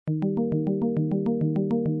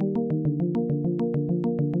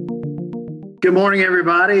Good morning,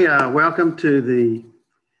 everybody. Welcome to the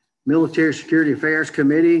Military Security Affairs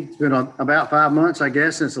Committee. It's been about 5 months, I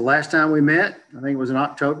guess, since the last time we met. I think it was in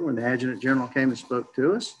October when the Adjutant General came and spoke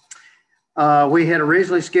to us. We had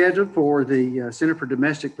originally scheduled for the Center for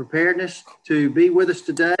Domestic Preparedness to be with us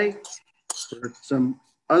today for some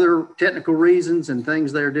other technical reasons and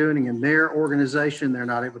things they're doing in their organization. They're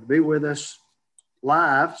not able to be with us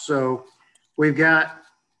live. So we've got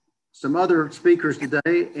some other speakers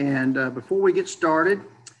today. And before we get started,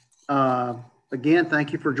 again,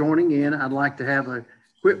 thank you for joining in. I'd like to have a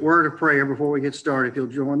quick word of prayer before we get started, if you'll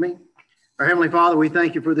join me. Our Heavenly Father, we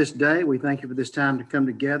thank you for this day. We thank you for this time to come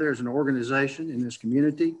together as an organization in this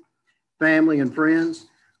community, family and friends.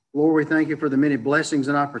 Lord, we thank you for the many blessings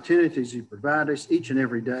and opportunities you provide us each and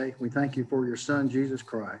every day. We thank you for your Son, Jesus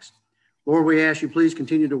Christ. Lord, we ask you, please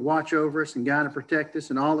continue to watch over us and guide and protect us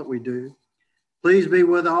in all that we do. Please be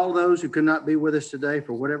with all those who could not be with us today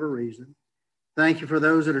for whatever reason. Thank you for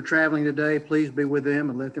those that are traveling today. Please be with them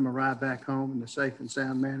and let them arrive back home in a safe and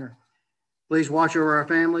sound manner. Please watch over our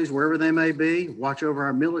families wherever they may be. Watch over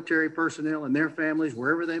our military personnel and their families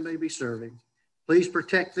wherever they may be serving. Please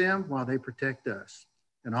protect them while they protect us.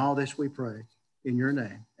 And all this we pray in your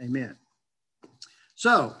name. Amen.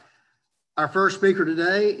 So, our first speaker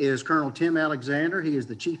today is Colonel Tim Alexander. He is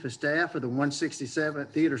the Chief of Staff of the 167th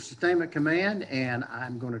Theater Sustainment Command, and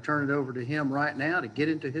I'm going to turn it over to him right now to get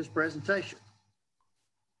into his presentation.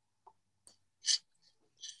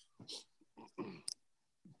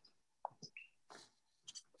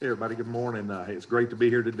 Hey everybody, good morning. It's great to be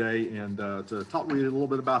here today and to talk with you a little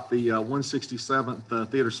bit about the 167th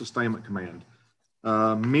Theater Sustainment Command.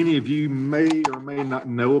 Many of you may or may not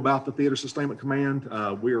know about the Theater Sustainment Command.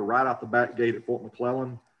 We are right out the back gate at Fort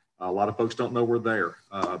McClellan. A lot of folks don't know we're there,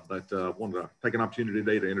 but wanted to take an opportunity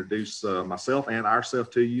today to introduce myself and ourselves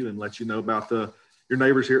to you and let you know about your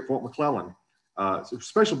neighbors here at Fort McClellan. It's a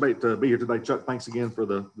special bait to be here today. Chuck, thanks again for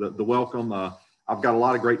the welcome. I've got a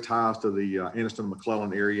lot of great ties to the Anniston and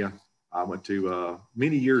McClellan area. I went to,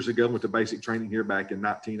 many years ago, went to basic training here back in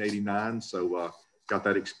 1989. So got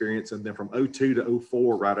that experience. And then from 02 to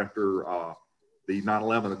 04, right after the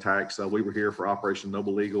 9/11 attacks, we were here for Operation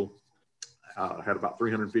Noble Eagle. Had about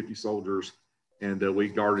 350 soldiers, and we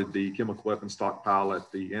guarded the chemical weapons stockpile at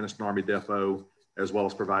the Anniston Army Depot, as well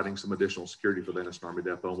as providing some additional security for the Anniston Army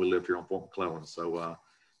Depot. And we lived here on Fort McClellan. So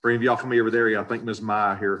for any of y'all familiar with the area, I think Ms.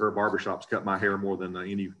 Mai here, her barbershop's cut my hair more than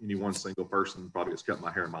any one single person probably has cut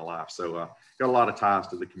my hair in my life. So got a lot of ties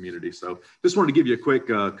to the community. So just wanted to give you a quick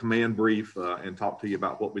command brief and talk to you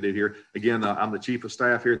about what we do here. Again, I'm the Chief of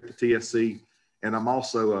Staff here at the TSC, and I'm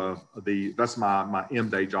also that's my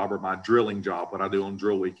M-Day job, or my drilling job, what I do on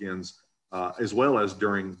drill weekends, as well as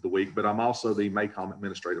during the week. But I'm also the MACOM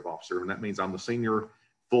Administrative Officer, and that means I'm the senior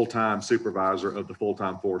full-time supervisor of the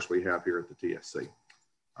full-time force we have here at the TSC.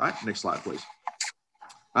 All right, next slide, please.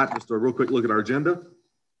 All right, just a real quick look at our agenda.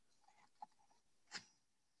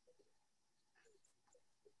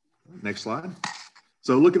 Next slide.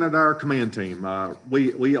 So looking at our command team,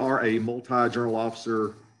 we are a multi-general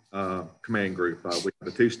officer command group. We have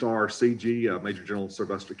a 2-star CG, Major General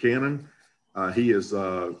Sylvester Cannon. He is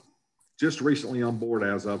just recently on board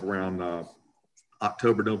as of around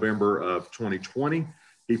October, November of 2020.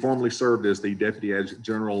 He formerly served as the Deputy Adjutant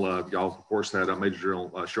General. Y'all, of course, had Major General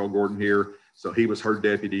Cheryl Gordon here. So he was her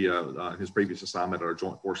deputy in his previous assignment at our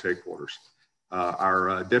Joint Force Headquarters.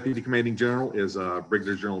 Our Deputy Commanding General is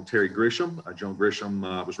Brigadier General Terry Grisham. General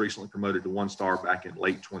Grisham was recently promoted to 1-star back in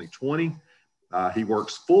late 2020. He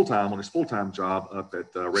works full-time on his full-time job up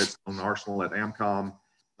at Redstone Arsenal at AMCOM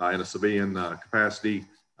in a civilian capacity,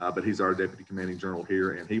 but he's our Deputy Commanding General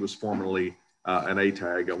here, and he was formerly an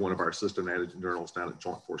ATAG, one of our assistant adjutant generals down at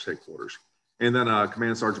Joint Force Headquarters. And then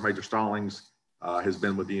Command Sergeant Major Stallings has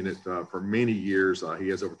been with the unit for many years. He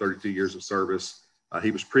has over 32 years of service.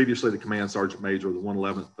 He was previously the Command Sergeant Major of the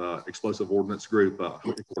 111th Explosive Ordnance Group,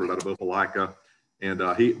 headquartered out of Opelika. And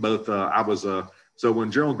so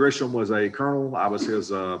when General Grisham was a colonel, I was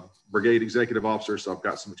his brigade executive officer. So I've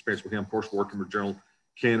got some experience with him, of course, working with General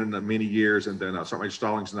Cannon many years. And then Sergeant Major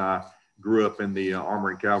Stallings and I grew up in the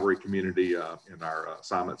Armor and Cavalry community in our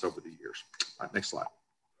assignments over the years. All right, next slide.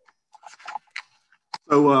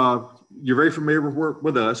 So you're very familiar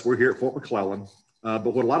with us. We're here at Fort McClellan. But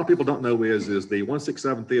what a lot of people don't know is the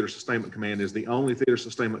 167th Theater Sustainment Command is the only Theater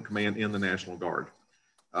Sustainment Command in the National Guard.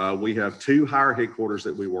 We have 2 higher headquarters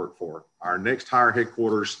that we work for. Our next higher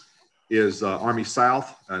headquarters is Army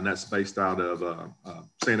South, and that's based out of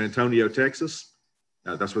San Antonio, Texas.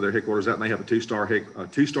 That's where their headquarters is at, and they have a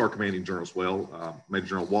 2-star commanding general as well, Major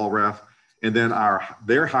General Walrath. And then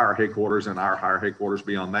their higher headquarters and our higher headquarters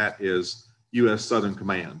beyond that is U.S. Southern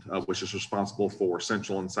Command, which is responsible for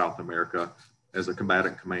Central and South America as a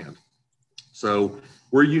combatant command. So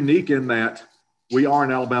we're unique in that we are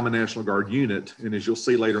an Alabama National Guard unit, and as you'll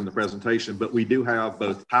see later in the presentation, but we do have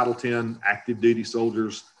both Title 10 active duty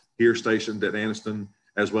soldiers here stationed at Anniston,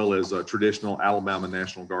 as well as traditional Alabama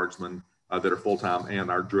National Guardsmen that are full-time,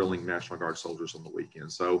 and our drilling National Guard soldiers on the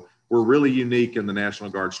weekend. So we're really unique in the National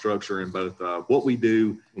Guard structure in both what we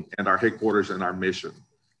do and our headquarters and our mission.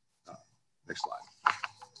 Next slide.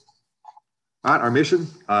 All right, our mission,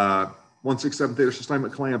 167 Theater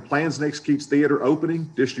Sustainment Command plans and executes theater opening,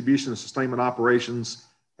 distribution, and sustainment operations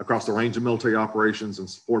across the range of military operations in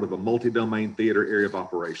support of a multi-domain theater area of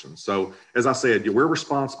operations. So as I said, we're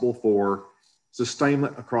responsible for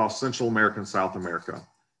sustainment across Central America and South America.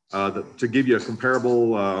 To give you a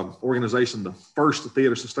comparable organization, the 1st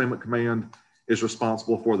Theater Sustainment Command is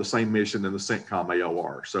responsible for the same mission in the CENTCOM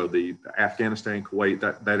AOR. So the Afghanistan, Kuwait,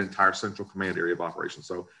 that entire Central Command area of operations.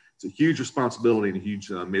 So it's a huge responsibility and a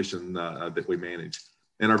huge mission that we manage.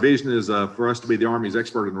 And our vision is for us to be the Army's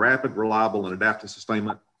expert in rapid, reliable, and adaptive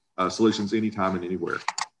sustainment solutions anytime and anywhere.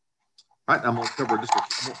 All right, I'm going to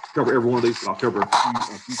cover every one of these, but I'll cover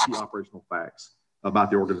a few key operational facts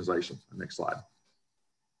about the organization. Next slide.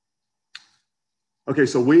 Okay,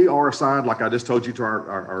 so we are assigned, like I just told you, to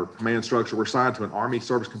our command structure. We're assigned to an Army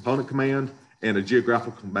Service Component Command and a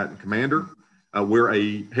Geographical Combatant Commander. We're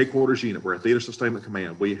a headquarters unit. We're a Theater Sustainment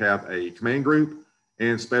Command. We have a command group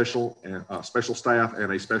and special staff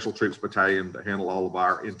and a special troops battalion that handle all of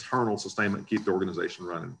our internal sustainment and keep the organization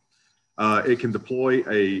running. It can deploy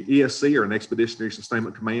a ESC or an Expeditionary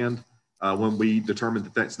Sustainment Command when we determine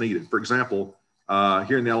that that's needed. For example,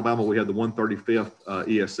 here in Alabama, we have the 135th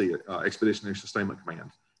ESC, Expeditionary Sustainment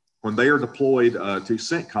Command. When they are deployed to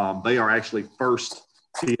CENTCOM, they are actually first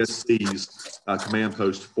TSC's command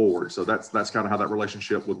post forward. So that's kind of how that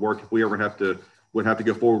relationship would work. If we ever would have to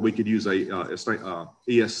go forward, we could use a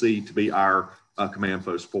ESC to be our command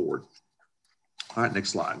post forward. All right, next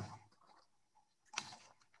slide.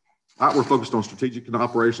 All right, we're focused on strategic and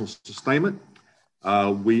operational sustainment.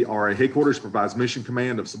 We are a headquarters that provides mission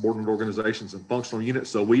command of subordinate organizations and functional units.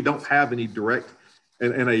 So we don't have any direct,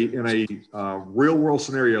 in a real world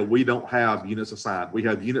scenario, we don't have units assigned. We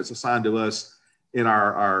have units assigned to us in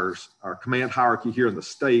our command hierarchy here in the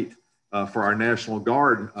state for our National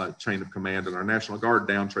Guard chain of command and our National Guard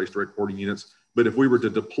down trace direct reporting units. But if we were to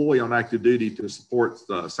deploy on active duty to support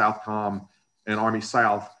Southcom and Army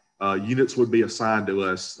South, units would be assigned to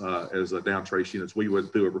us as down trace units. We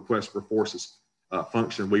would do a request for forces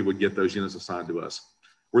function. We would get those units assigned to us.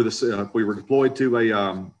 If we were deployed to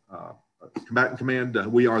a combatant command,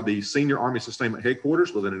 we are the senior Army sustainment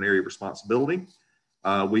headquarters within an area of responsibility.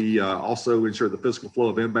 We also ensure the physical flow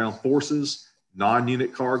of inbound forces,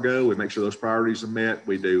 non-unit cargo. We make sure those priorities are met.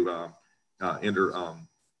 We do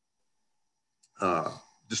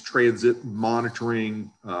just transit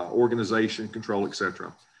monitoring, organization, control,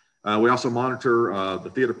 etc. We also monitor the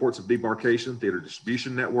theater ports of debarkation, theater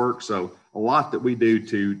distribution network. So a lot that we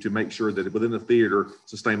do to make sure that within the theater,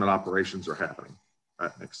 sustainment operations are happening. All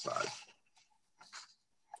right, next slide.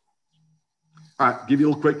 All right, give you a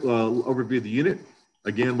little quick overview of the unit.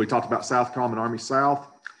 Again, we talked about Southcom and Army South.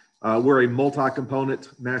 We're a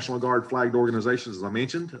multi-component National Guard flagged organization, as I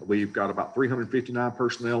mentioned. We've got about 359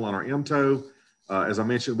 personnel on our MTO. As I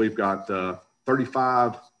mentioned, we've got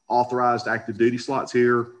 35 authorized active duty slots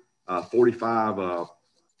here, 45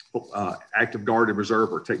 active Guard and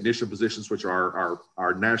Reserve or technician positions, which are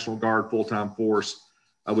our National Guard full-time force.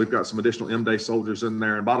 We've got some additional M-Day soldiers in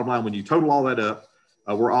there. And bottom line, when you total all that up,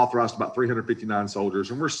 we're authorized about 359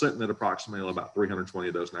 soldiers, and we're sitting at approximately about 320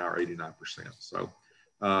 of those now, or 89%. So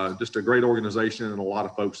just a great organization and a lot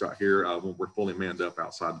of folks out here when we're fully manned up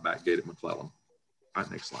outside the back gate at McClellan. All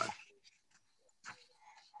right, next slide.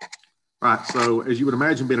 All right, so as you would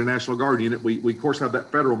imagine, being a National Guard unit, we of course have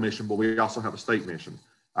that federal mission, but we also have a state mission.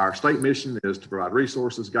 Our state mission is to provide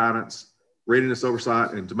resources, guidance, readiness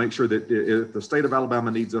oversight, and to make sure that if the state of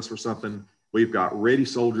Alabama needs us for something, we've got ready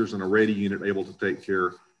soldiers and a ready unit able to take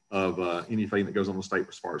care of anything that goes on the state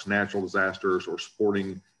as far as natural disasters or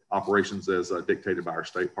supporting operations as dictated by our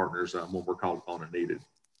state partners when we're called upon and needed.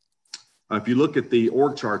 If you look at the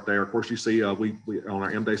org chart there, of course, you see we on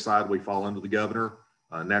our M-Day side, we fall under the governor,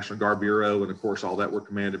 National Guard Bureau, and of course, all that we're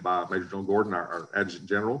commanded by Major General Gordon, our Adjutant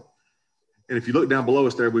General. And if you look down below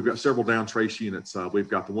us there, we've got several down trace units. We've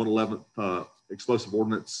got the 111th Explosive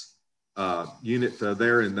Ordnance unit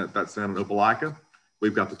there, and that's down in Opelika.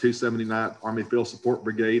 We've got the 279th Army Field Support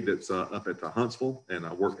Brigade that's up at Huntsville and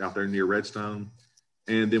worked out there near Redstone.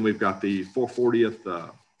 And then we've got the 440th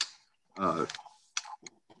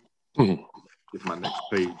get to my next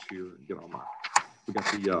page here and get on my, we got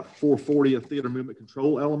the 440th Theater Movement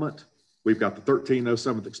Control Element. We've got the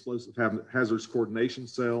 1307th Explosive Hazards Coordination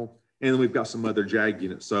Cell, and then we've got some other JAG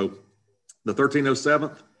units. So the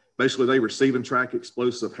 1307th, basically they receive and track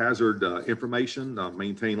explosive hazard information,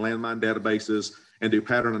 maintain landmine databases, and do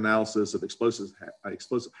pattern analysis of explosive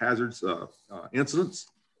hazards incidents.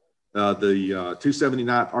 The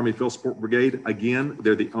 279th Army Field Support Brigade, again,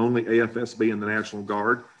 they're the only AFSB in the National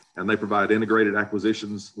Guard, and they provide integrated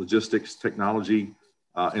acquisitions, logistics, technology,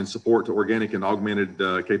 and support to organic and augmented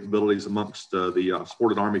capabilities amongst the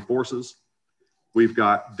supported Army forces. We've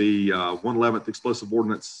got the 111th Explosive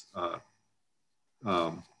Ordnance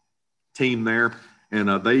team there,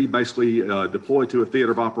 and they basically deploy to a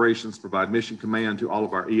theater of operations, provide mission command to all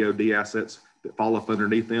of our EOD assets that fall up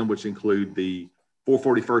underneath them, which include the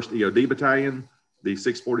 441st EOD Battalion, the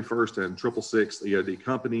 641st and 666th EOD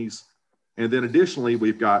companies. And then additionally,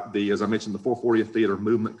 we've got the, as I mentioned, the 440th Theater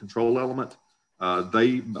Movement Control Element.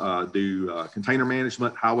 They do container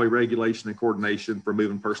management, highway regulation, and coordination for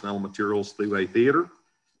moving personnel and materials through a theater.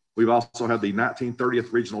 We've also had the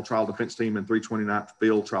 1930th Regional Trial Defense Team and 329th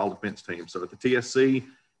Field Trial Defense Team. So at the TSC,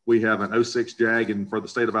 we have an 06 JAG, and for the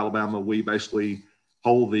state of Alabama, we basically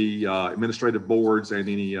hold the administrative boards and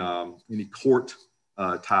any court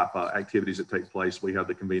type activities that take place. We have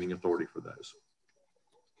the convening authority for those.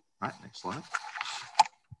 All right, next slide.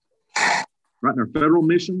 Right, in our federal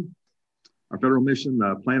mission,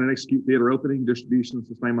 plan and execute theater opening, distribution,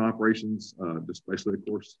 sustainment operations, just basically, of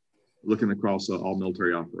course, looking across all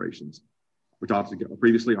military operations. We talked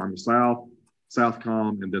previously Army South,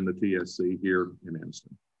 Southcom, and then the TSC here in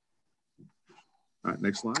Anniston. All right,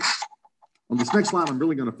 next slide. On this next slide, I'm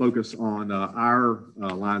really going to focus on our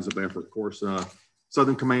lines of effort. Of course,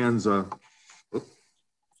 Southern Command's, they've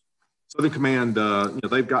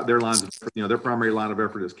got their lines of effort, their primary line of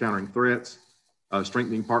effort is countering threats,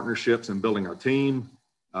 strengthening partnerships, and building our team.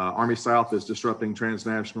 Army South is disrupting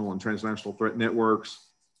transnational and transnational threat networks,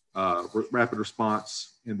 rapid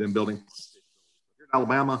response, and then building. Here in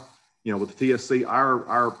Alabama, with the TSC,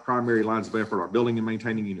 our primary lines of effort are building and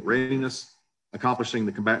maintaining unit readiness, accomplishing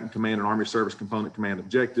the combatant command and Army service component command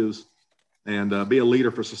objectives, and be a leader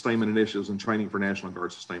for sustainment initiatives and training for National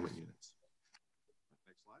Guard sustainment units.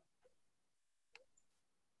 Next slide.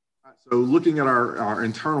 All right, so looking at our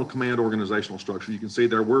internal command organizational structure, you can see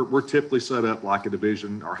there we're typically set up like a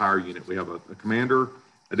division or higher unit. We have a commander,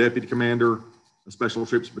 a deputy commander, a special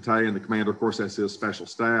troops battalion. The commander, of course, that's his special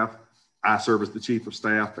staff. I serve as the chief of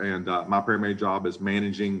staff, and my primary job is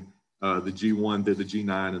managing the G1 through the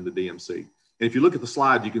G9 and the DMC. And if you look at the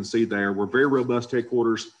slide, you can see there, we're very robust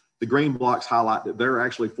headquarters. The green blocks highlight that there are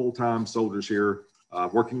actually full-time soldiers here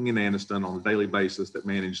working in Anniston on a daily basis that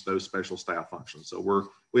manage those special staff functions. So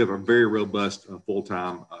we have a very robust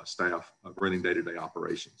full-time staff running day-to-day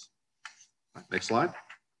operations. All right, next slide.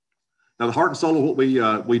 Now, the heart and soul of what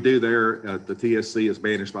we do there at the TSC is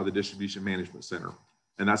managed by the Distribution Management Center,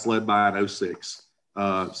 and that's led by an 06.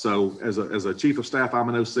 So as a chief of staff,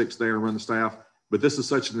 I'm an 06 there and run the staff, but this is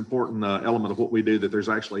such an important element of what we do that there's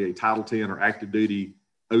actually a Title 10 or active duty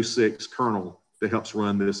 06 colonel that helps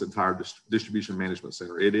run this entire Distribution Management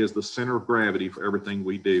Center. It is the center of gravity for everything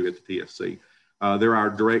we do at the TSC. They're our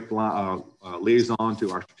direct liaison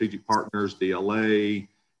to our strategic partners, DLA,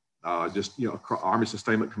 Army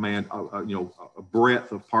Sustainment Command, a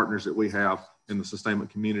breadth of partners that we have in the sustainment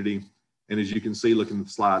community. And as you can see, looking at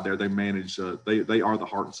the slide there, they manage, they are the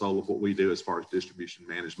heart and soul of what we do as far as distribution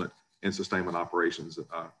management and sustainment operations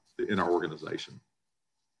in our organization.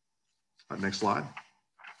 All right, next slide.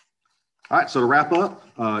 All right, so to wrap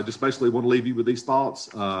up, just basically want to leave you with these thoughts.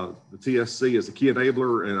 The TSC is a key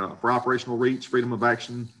enabler for operational reach, freedom of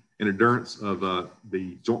action, and endurance of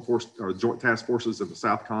the Joint Task Forces of the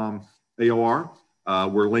Southcom AOR.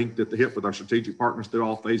 We're linked at the hip with our strategic partners through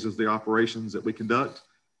all phases of the operations that we conduct.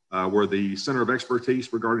 We're the center of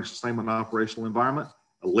expertise regarding sustainment and operational environment,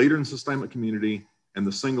 a leader in the sustainment community, and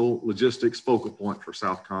the single logistics focal point for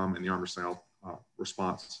Southcom and the Army South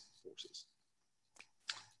response forces.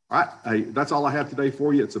 All right, hey, that's all I have today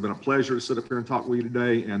for you. It's been a pleasure to sit up here and talk with you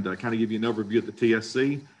today and kind of give you an overview of the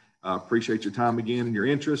TSC. Appreciate your time again and your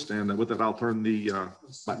interest. And with that, I'll turn the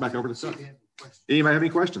back over to Seth. Anybody have any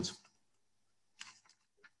questions?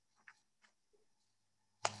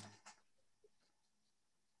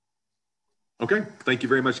 Okay, thank you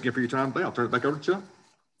very much again for your time today. I'll turn it back over to Chuck.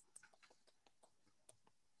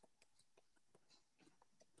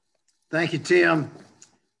 Thank you, Tim.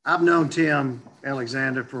 I've known Tim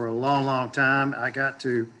Alexander for a long, long time. I got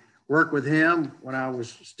to work with him when I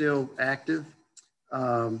was still active.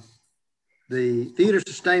 The Theater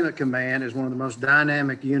Sustainment Command is one of the most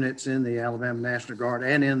dynamic units in the Alabama National Guard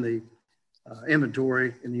and in the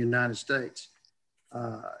inventory in the United States.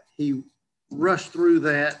 He rushed through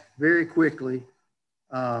that very quickly.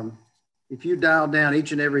 If you dial down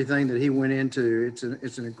each and everything that he went into,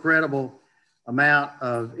 it's an incredible amount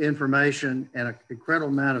of information and an incredible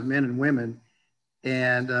amount of men and women.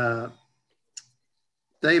 And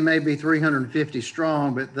they may be 350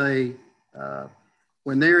 strong, but they,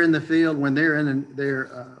 when they're in the field, when they're in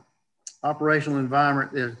their operational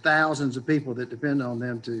environment, there are thousands of people that depend on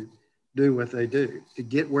them to do what they do, to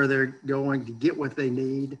get where they're going, to get what they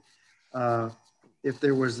need. If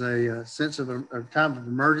there was a sense of a time of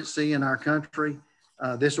emergency in our country,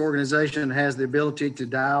 this organization has the ability to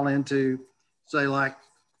dial into, say, like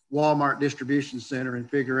Walmart distribution center and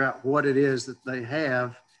figure out what it is that they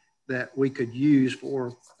have that we could use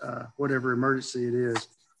for whatever emergency it is.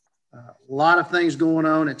 A lot of things going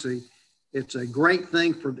on. It's a great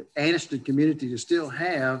thing for the Anniston community to still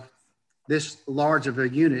have this large of a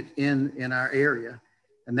unit in our area.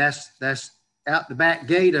 And that's out the back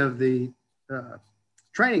gate of the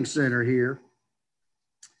training center here,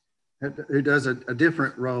 who does a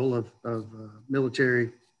different role of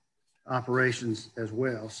military operations as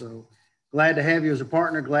well. So glad to have you as a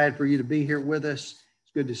partner. Glad for you to be here with us.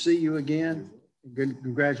 It's good to see you again. Good,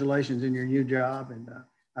 congratulations in your new job. And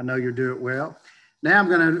I know you'll do it well. Now I'm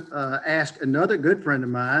going to ask another good friend of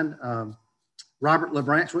mine, Robert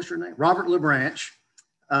LeBranch. What's your name? Robert LeBranch,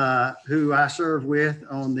 who I serve with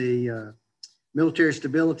on the Military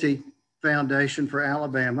Stability Foundation for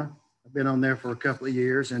Alabama. I've been on there for a couple of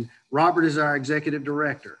years, and Robert is our executive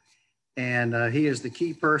director. And he is the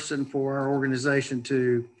key person for our organization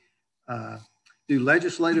to do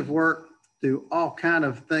legislative work, do all kind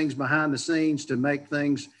of things behind the scenes to make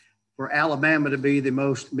things for Alabama to be the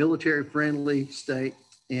most military-friendly state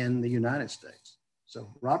in the United States. So,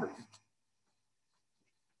 Robert.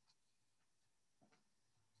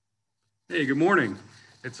 Hey, good morning.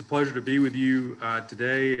 It's a pleasure to be with you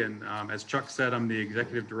today. And as Chuck said, I'm the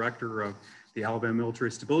executive director of the Alabama Military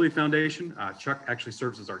Stability Foundation. Chuck actually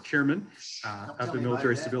serves as our chairman of the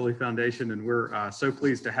Military Stability Foundation, and we're so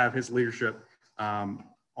pleased to have his leadership on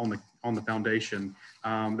the foundation.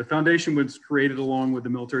 The foundation was created along with the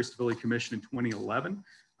Military Stability Commission in 2011.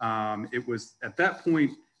 It was at that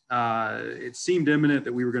point, it seemed imminent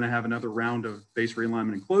that we were going to have another round of base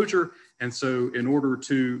realignment and closure. And so in order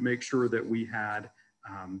to make sure that we had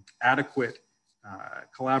adequate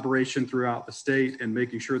collaboration throughout the state and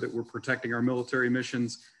making sure that we're protecting our military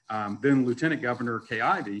missions, then Lieutenant Governor Kay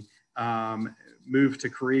Ivey moved to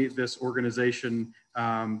create this organization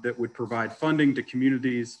that would provide funding to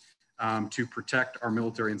communities to protect our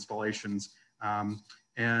military installations.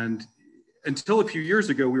 And until a few years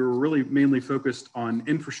ago, we were really mainly focused on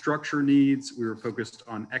infrastructure needs. We were focused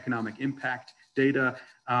on economic impact data,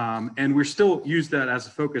 and we still use that as a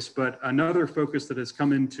focus. But another focus that has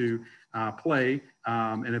come into play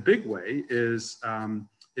in a big way is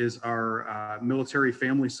our military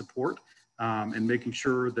family support and making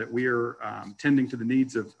sure that we are tending to the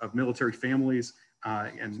needs of military families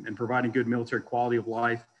and providing good military quality of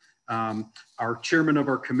life. Our chairman of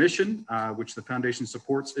our commission, which the foundation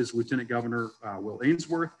supports, is Lieutenant Governor Will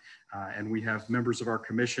Ainsworth, and we have members of our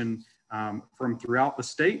commission from throughout the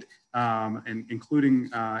state, and including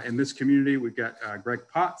in this community, we've got Greg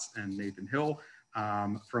Potts and Nathan Hill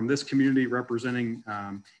from this community representing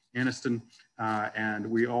Anniston, and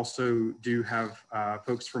we also do have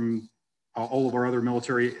folks from all of our other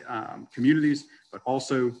military communities, but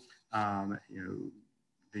also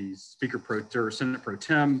the Speaker Senate Pro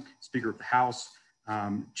Tem, Speaker of the House,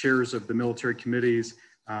 chairs of the military committees,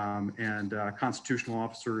 and constitutional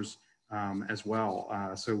officers as well.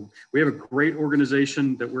 So we have a great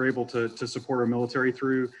organization that we're able to support our military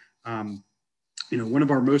through. One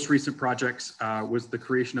of our most recent projects was the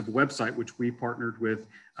creation of a website, which we partnered with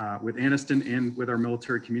Anniston and with our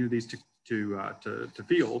military communities to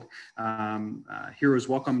field,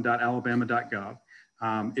 heroeswelcome.alabama.gov.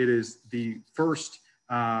 It is the first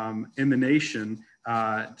in the nation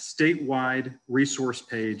statewide resource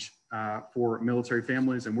page for military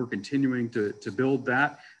families, and we're continuing to build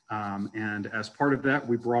that. And as part of that,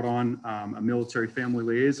 we brought on a military family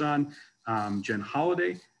liaison, Jen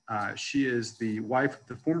Holliday. She is the wife of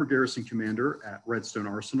the former garrison commander at Redstone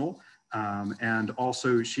Arsenal. And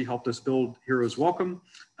also she helped us build Heroes Welcome.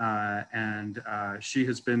 And she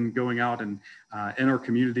has been going out and in our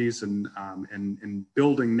communities and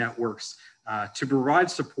building networks to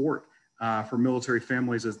provide support for military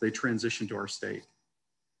families as they transition to our state.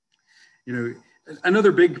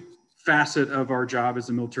 Another big facet of our job as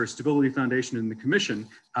the Military Stability Foundation and the Commission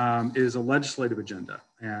is a legislative agenda.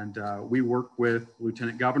 And we work with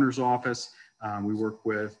Lieutenant Governor's office. We work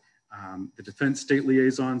with the Defense State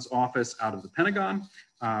Liaison's office out of the Pentagon.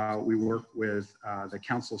 We work with the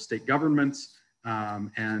Council of State Governments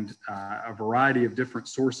and a variety of different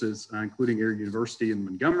sources, including Air University in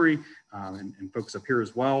Montgomery and folks up here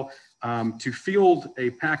as well, to field a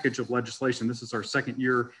package of legislation. This is our second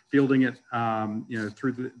year fielding it,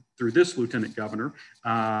 through this Lieutenant Governor.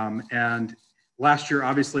 And last year,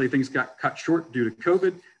 obviously, things got cut short due to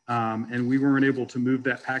COVID, and we weren't able to move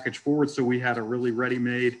that package forward. So we had a really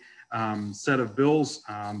ready-made set of bills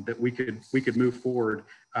that we could move forward.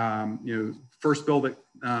 First bill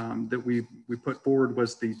that we put forward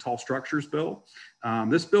was the Tall Structures Bill.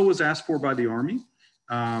 This bill was asked for by the Army,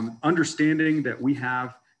 understanding that we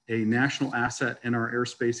have a national asset in our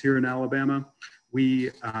airspace here in Alabama.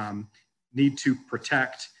 We need to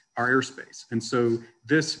protect our airspace. And so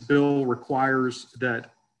this bill requires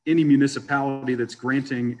that any municipality that's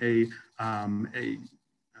granting a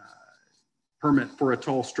permit for a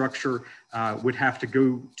tall structure would have to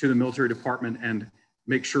go to the military department and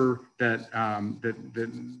make sure that that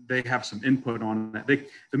they have some input on that.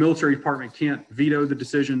 The military department can't veto the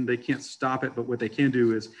decision, they can't stop it, but what they can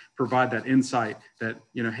do is provide that insight that,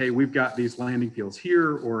 hey, we've got these landing fields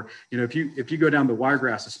here, or if you go down the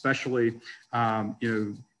Wiregrass especially,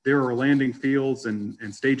 there are landing fields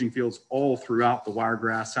and staging fields all throughout the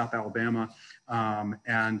Wiregrass, South Alabama,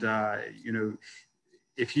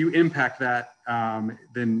 if you impact that,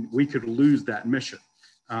 then we could lose that mission.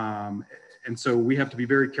 And so we have to be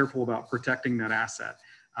very careful about protecting that asset.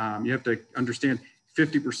 You have to understand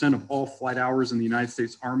 50% of all flight hours in the United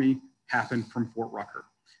States Army happen from Fort Rucker.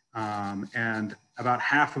 And about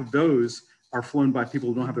half of those are flown by people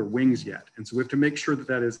who don't have their wings yet. And so we have to make sure that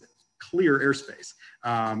that is clear airspace.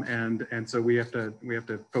 And so we have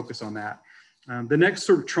to focus on that. The next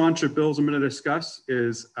sort of tranche of bills I'm going to discuss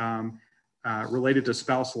is related to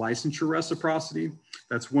spouse licensure reciprocity.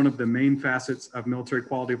 That's one of the main facets of military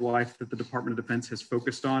quality of life that the Department of Defense has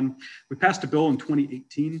focused on. We passed a bill in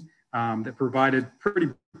 2018 that provided pretty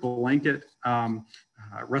blanket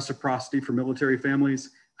reciprocity for military families,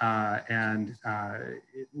 and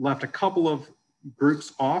it left a couple of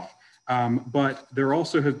groups off, but there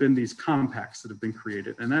also have been these compacts that have been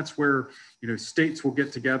created, and that's where states will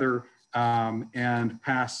get together and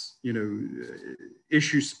pass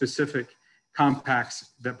issue-specific compacts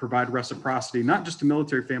that provide reciprocity, not just to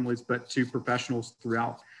military families, but to professionals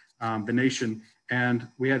throughout the nation. And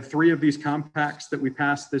we had 3 of these compacts that we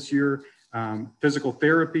passed this year: physical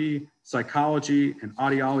therapy, psychology, and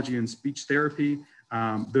audiology and speech therapy.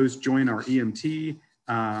 Those join our EMT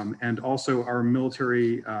and also our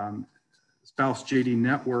military spouse JD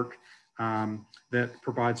network that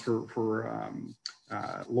provides for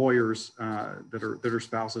lawyers that are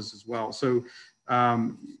spouses as well. So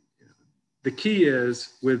the key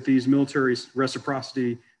is with these military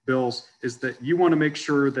reciprocity bills is that you want to make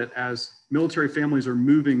sure that as military families are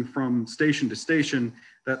moving from station to station,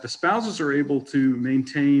 that the spouses are able to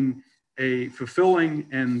maintain a fulfilling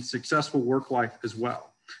and successful work life as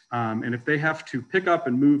well. And if they have to pick up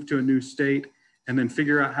and move to a new state and then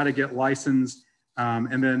figure out how to get licensed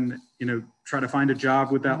and then, try to find a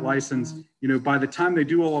job with that license, by the time they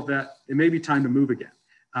do all of that, it may be time to move again.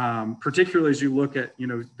 Particularly as you look at,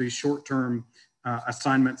 these short-term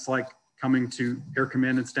assignments like coming to Air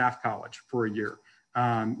Command and Staff College for a year.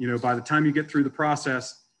 By the time you get through the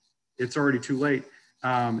process, it's already too late.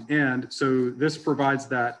 And so this provides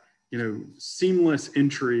that, seamless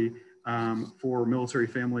entry for military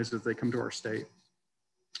families as they come to our state.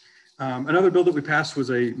 Another bill that we passed was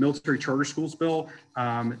a military charter schools bill.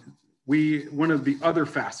 One of the other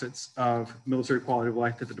facets of military quality of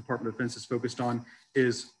life that the Department of Defense is focused on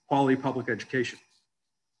is quality public education.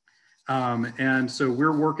 And so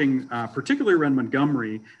we're working particularly around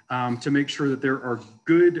Montgomery to make sure that there are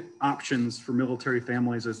good options for military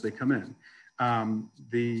families as they come in.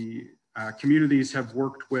 The communities have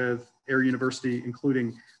worked with Air University,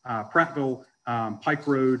 including Prattville, Pike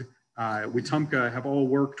Road, Wetumpka, have all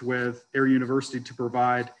worked with Air University to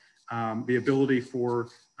provide the ability for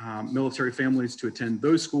military families to attend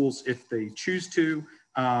those schools if they choose to.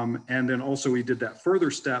 And then also we did that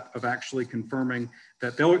further step of actually confirming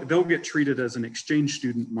that they'll get treated as an exchange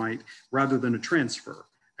student might rather than a transfer.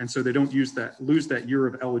 And so they don't lose that year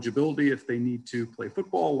of eligibility if they need to play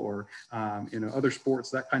football or other sports,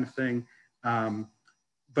 that kind of thing.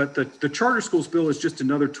 But the charter schools bill is just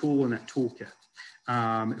another tool in that toolkit.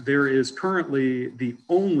 There is currently the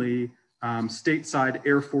only stateside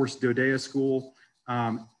Air Force DoDEA school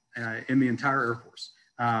in the entire Air Force.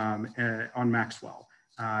 on Maxwell.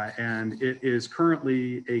 And it is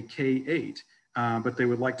currently a K-8, but they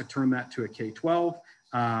would like to turn that to a K-12.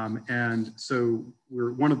 And so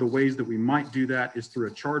one of the ways that we might do that is through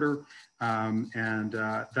a charter.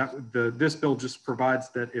 This bill just provides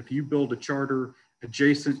that if you build a charter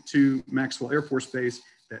adjacent to Maxwell Air Force Base,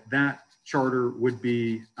 that charter would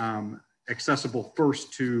be accessible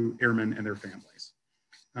first to airmen and their families.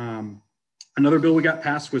 Another bill we got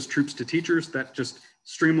passed was Troops to Teachers. That just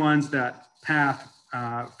streamlines that path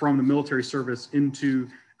from the military service into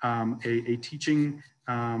a teaching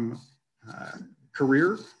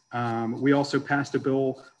career. We also passed a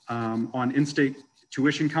bill on in-state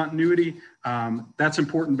tuition continuity. That's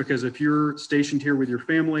important because if you're stationed here with your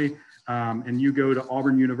family and you go to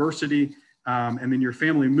Auburn University and then your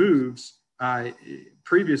family moves,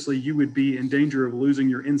 previously you would be in danger of losing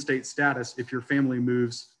your in-state status if your family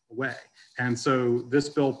moves away. And so this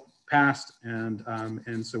bill passed,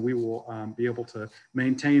 and so we will be able to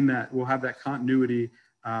maintain that. We'll have that continuity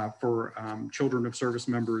for children of service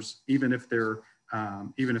members, even if their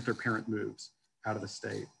parent moves out of the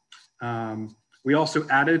state. We also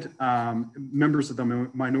added members of the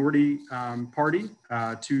minority party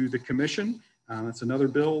to the commission. That's another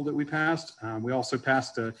bill that we passed. We also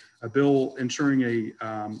passed a bill ensuring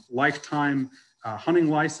a lifetime hunting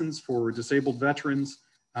license for disabled veterans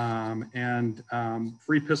and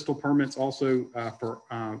free pistol permits also for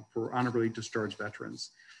honorably discharged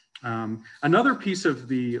veterans. Another piece of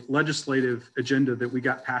the legislative agenda that we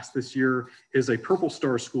got passed this year is a Purple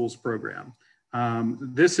Star Schools program.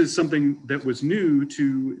 This is something that was new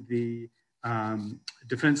to the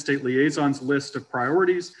Defense State Liaison's list of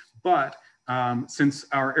priorities, but since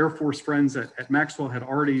our Air Force friends at Maxwell had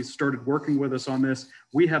already started working with us on this,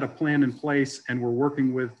 we had a plan in place and we're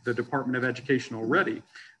working with the Department of Education already.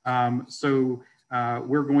 So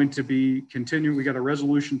we're going to be continuing. We got a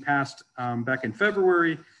resolution passed back in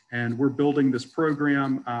February, and we're building this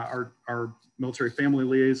program. Our military family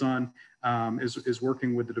liaison is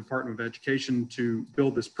working with the Department of Education to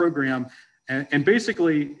build this program. And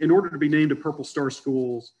basically, in order to be named a Purple Star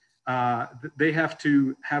Schools, they have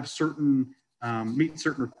to have meet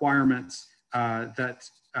certain requirements that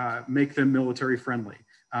make them military friendly.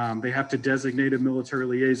 They have to designate a military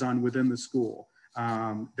liaison within the school.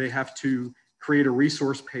 They have to create a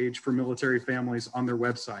resource page for military families on their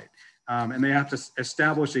website. And they have to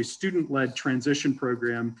establish a student-led transition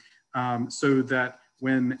program so that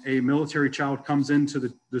when a military child comes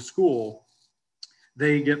into the school,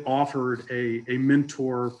 they get offered a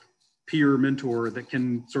mentor, peer mentor that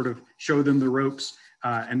can sort of show them the ropes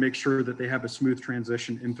and make sure that they have a smooth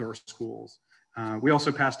transition into our schools. We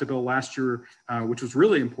also passed a bill last year, which was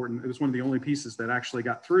really important. It was one of the only pieces that actually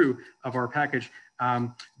got through of our package,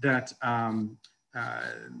 that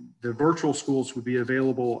the virtual schools would be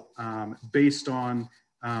available based on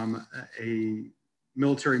a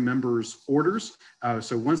military member's orders.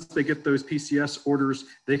 So once they get those PCS orders,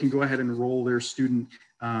 they can go ahead and enroll their student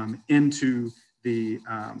into the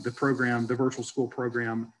program, the virtual school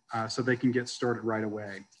program, so they can get started right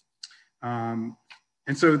away.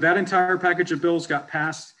 And so that entire package of bills got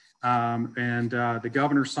passed, and the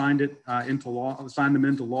governor signed them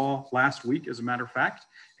into law last week, as a matter of fact.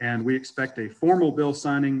 And we expect a formal bill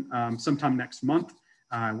signing sometime next month.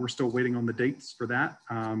 We're still waiting on the dates for that,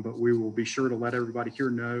 but we will be sure to let everybody here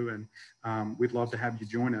know, and we'd love to have you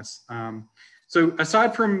join us. So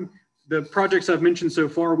aside from the projects I've mentioned so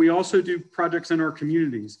far, we also do projects in our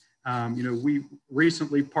communities. We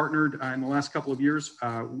recently partnered in the last couple of years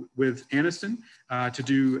with Anniston to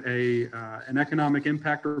do an economic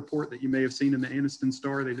impact report that you may have seen in the Anniston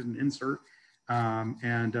Star. They did an insert,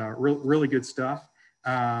 and really good stuff.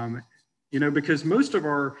 Because most of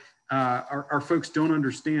our folks don't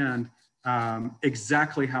understand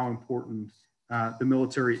exactly how important the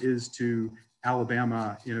military is to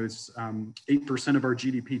Alabama. It's 8% of our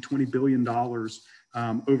GDP, $20 billion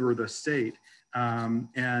over the state.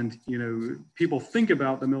 And people think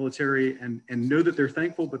about the military and know that they're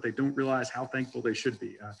thankful, but they don't realize how thankful they should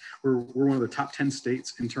be. We're one of the top 10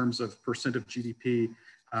 states in terms of percent of GDP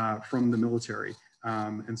from the military.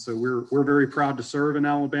 And so we're very proud to serve in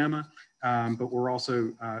Alabama, but we're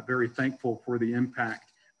also very thankful for the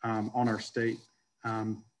impact on our state.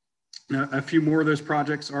 A few more of those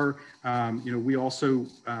projects are, we also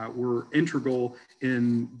were integral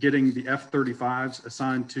in getting the F-35s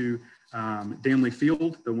assigned to Danley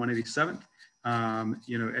Field, the 187th.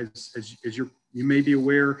 As you may be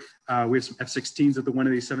aware, we have some F-16s at the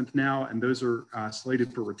 187th now, and those are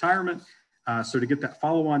slated for retirement. So to get that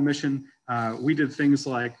follow-on mission, we did things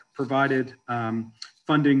like provided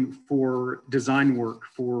funding for design work,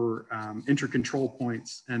 for intercontrol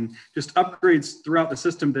points, and just upgrades throughout the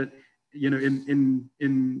system that, in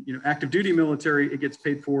active duty military, it gets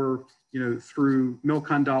paid for, through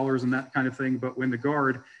MILCON dollars and that kind of thing. But when the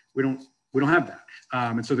Guard, we don't have that.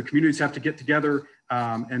 And so the communities have to get together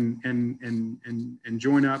and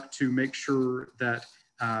join up to make sure that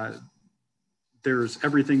there's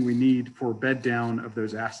everything we need for bed down of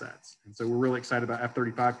those assets. And so we're really excited about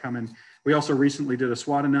F-35 coming. We also recently did a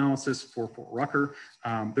SWOT analysis for Fort Rucker.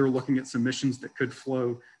 They're looking at some missions that could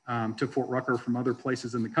flow to Fort Rucker from other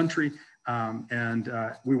places in the country.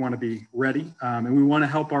 We want to be ready. And we want to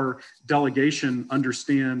help our delegation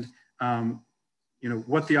understand,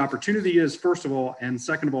 what the opportunity is, first of all, and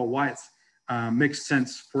second of all, why it makes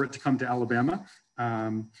sense for it to come to Alabama.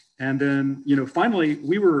 And then, finally,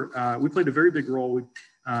 we played a very big role.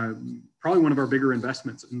 Probably one of our bigger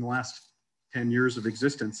investments in the last 10 years of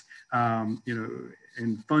existence,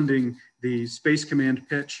 in funding the Space Command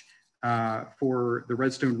pitch for the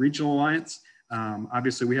Redstone Regional Alliance.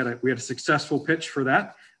 Obviously, we had a successful pitch for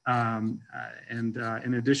that.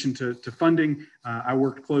 In addition to funding, I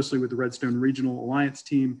worked closely with the Redstone Regional Alliance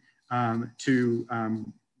team to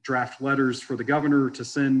draft letters for the governor to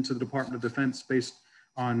send to the Department of Defense based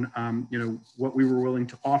on what we were willing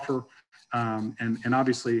to offer. And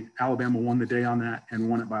obviously Alabama won the day on that and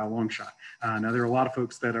won it by a long shot. Now there are a lot of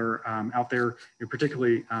folks that are out there,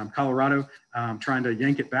 particularly Colorado, trying to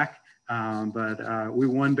yank it back. But we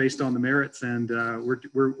won based on the merits, and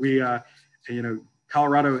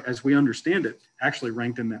Colorado, as we understand it, actually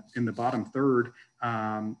ranked in the bottom third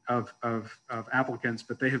of applicants,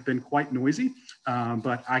 but they have been quite noisy.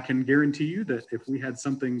 But I can guarantee you that if we had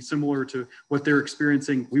something similar to what they're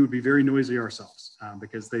experiencing, we would be very noisy ourselves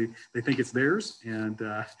because they think it's theirs, and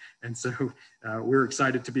so we're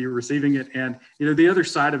excited to be receiving it. And the other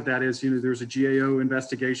side of that is there's a GAO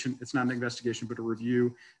investigation. It's not an investigation, but a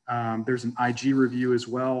review. There's an IG review as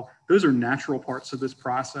well. Those are natural parts of this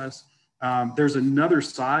process. There's another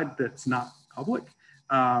side that's not public,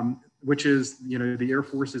 which is, the Air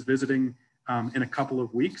Force is visiting in a couple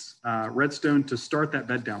of weeks, Redstone, to start that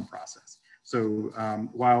bed down process. So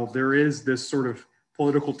while there is this sort of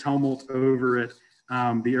political tumult over it,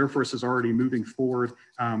 the Air Force is already moving forward.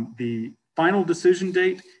 The final decision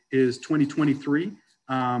date is 2023,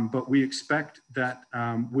 but we expect that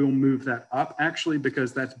we'll move that up actually,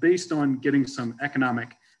 because that's based on getting some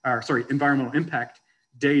environmental impact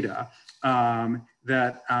data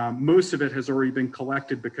that most of it has already been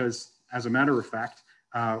collected, because as a matter of fact,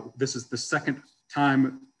 this is the second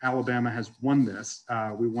time Alabama has won this.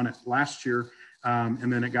 We won it last year,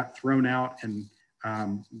 and then it got thrown out, and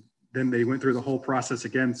then they went through the whole process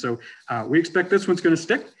again. So we expect this one's going to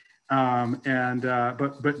stick.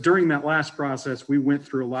 But during that last process, we went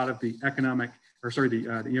through a lot of the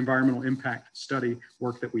the environmental impact study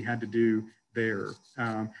work that we had to do there.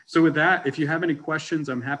 So with that, if you have any questions,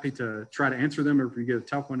 I'm happy to try to answer them, or if you get a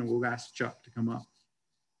tough one, we'll ask Chuck to come up.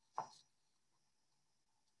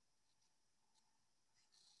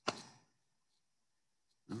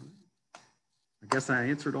 I guess I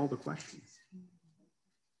answered all the questions.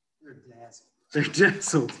 They're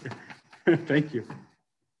dazzled. Thank you.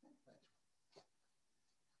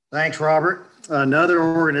 Thanks, Robert. Another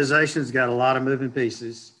organization's got a lot of moving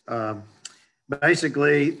pieces.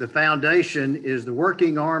 Basically, the foundation is the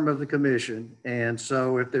working arm of the commission. And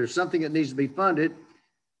so if there's something that needs to be funded,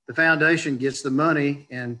 the foundation gets the money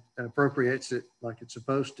and appropriates it like it's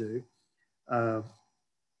supposed to. Our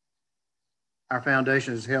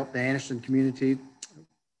foundation has helped the Anniston community a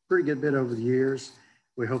pretty good bit over the years.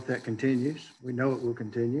 We hope that continues. We know it will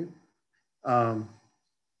continue. I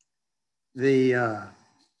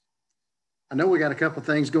know we got a couple of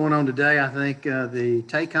things going on today. I think the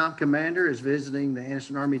TACOM commander is visiting the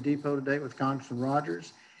Anniston Army Depot today with Congressman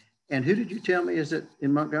Rogers. And who did you tell me is it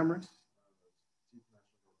in Montgomery?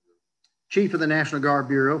 Chief of the National Guard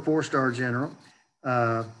Bureau, 4-star general,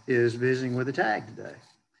 is visiting with the TAG today,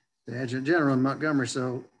 the Adjutant General in Montgomery.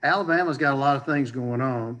 So Alabama's got a lot of things going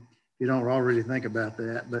on. You don't already think about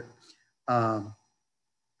that, but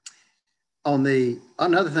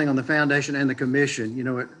another thing on the foundation and the commission,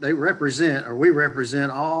 we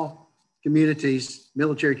represent all communities,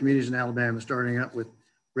 military communities in Alabama, starting up with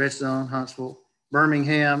Redstone, Huntsville,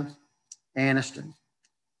 Birmingham, Anniston,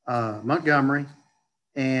 Montgomery,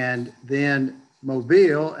 and then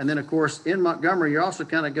Mobile. And then of course in Montgomery, you also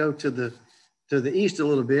kind of go to the east a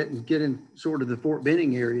little bit and get in sort of the Fort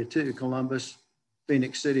Benning area too, Columbus,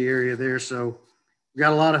 Phoenix City area there. So we've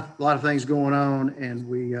got a lot of things going on, and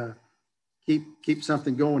we keep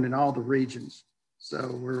something going in all the regions.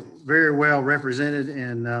 So we're very well represented.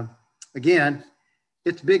 And again,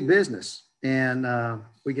 it's big business, and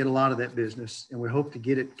we get a lot of that business, and we hope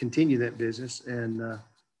to continue that business. And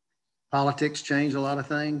politics change a lot of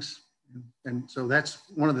things. And so that's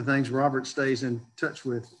one of the things Robert stays in touch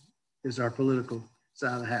with, is our political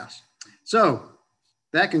side of the house. So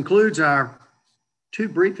that concludes our 2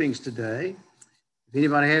 briefings today. If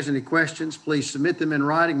anybody has any questions, please submit them in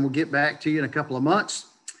writing. We'll get back to you in a couple of months.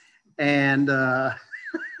 And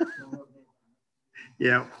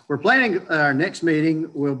yeah, we're planning, our next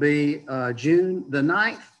meeting will be June the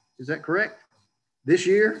 9th. Is that correct? This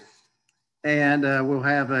year. And we'll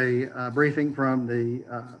have a briefing from the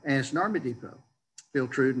Anderson Army Depot, Phil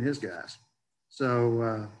Trude and his guys.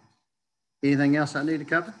 So anything else I need to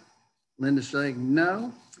cover? Linda's saying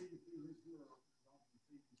no.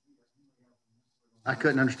 I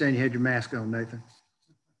couldn't understand. You had your mask on, Nathan.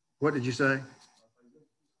 What did you say?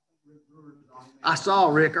 I saw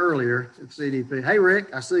Rick earlier at CDP. Hey,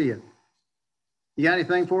 Rick, I see you. You got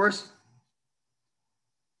anything for us?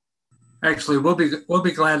 Actually, we'll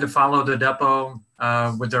be glad to follow the depot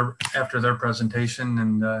after their presentation,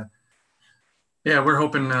 and yeah, we're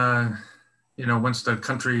hoping once the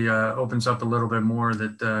country opens up a little bit more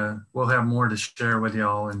that we'll have more to share with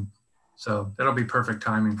y'all, and so that'll be perfect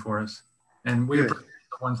timing for us. And we appreciate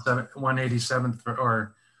the 187th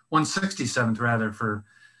or 167th rather for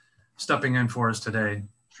stepping in for us today.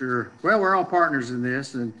 Sure. Well, we're all partners in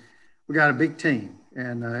this, and we got a big team,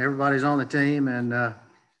 and everybody's on the team, and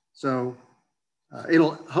so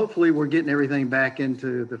hopefully we're getting everything back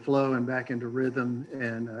into the flow and back into rhythm.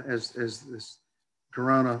 And as this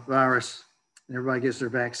coronavirus, and everybody gets their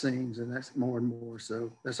vaccines, and that's more and more.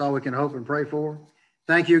 So that's all we can hope and pray for.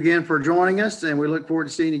 Thank you again for joining us, and we look forward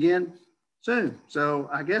to seeing you again soon. So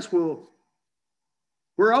I guess we're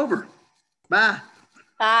over. Bye.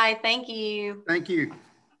 Bye. Thank you. Thank you.